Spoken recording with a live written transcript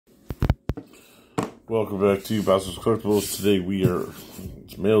Welcome back to Bowser's Collectibles. Today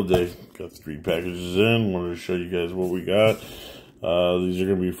it's mail day. Got 3 packages in. Wanted to show you guys what we got. These are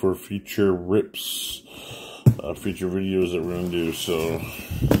going to be for future rips, future videos that we're going to do. So,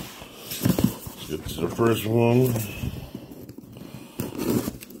 let's get to the first one.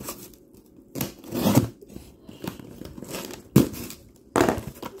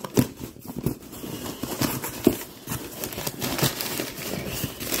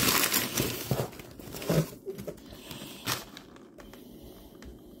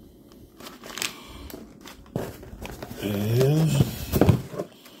 And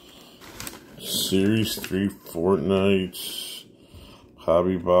Series 3 Fortnite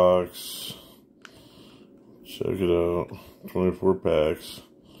Hobby Box. Check it out. 24 packs.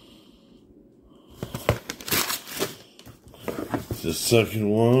 The second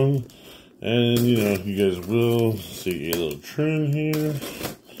one. And you guys will see a little trend here.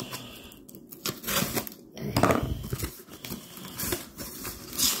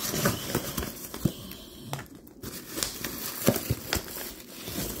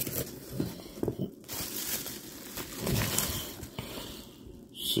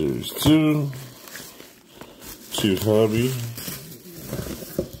 Series 2 Hobby,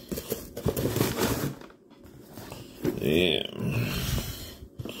 and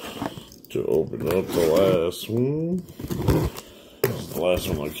to open up the last one, this is the last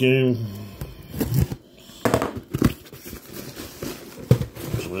one that came.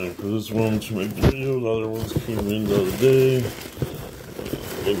 I'm waiting for this one to make the video. The other ones came in the other day.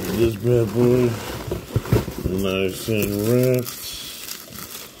 Into this bad boy, nice and wrapped.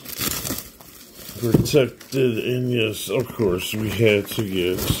 Protected, and yes, of course, we had to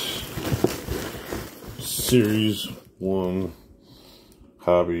get Series 1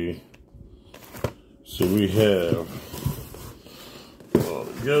 Hobby. So we have all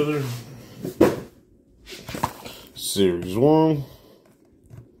together Series 1,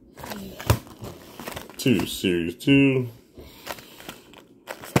 2 Series 2,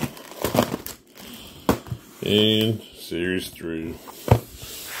 and Series 3.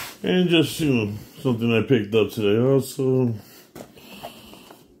 And just, something I picked up today also.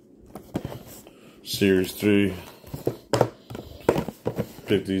 Series 3.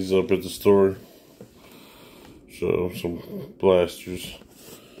 Picked these up at the store. So, some blasters.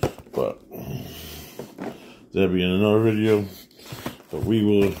 But, that'll be in another video. But we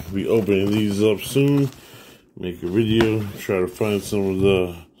will be opening these up soon. Make a video. Try to find some of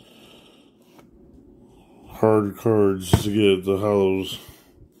the hard cards to get the hollows.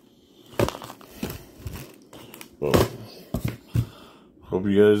 Well, hope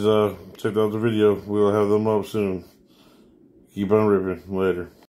you guys checked out the video. We'll have them up soon. Keep on ripping. Later.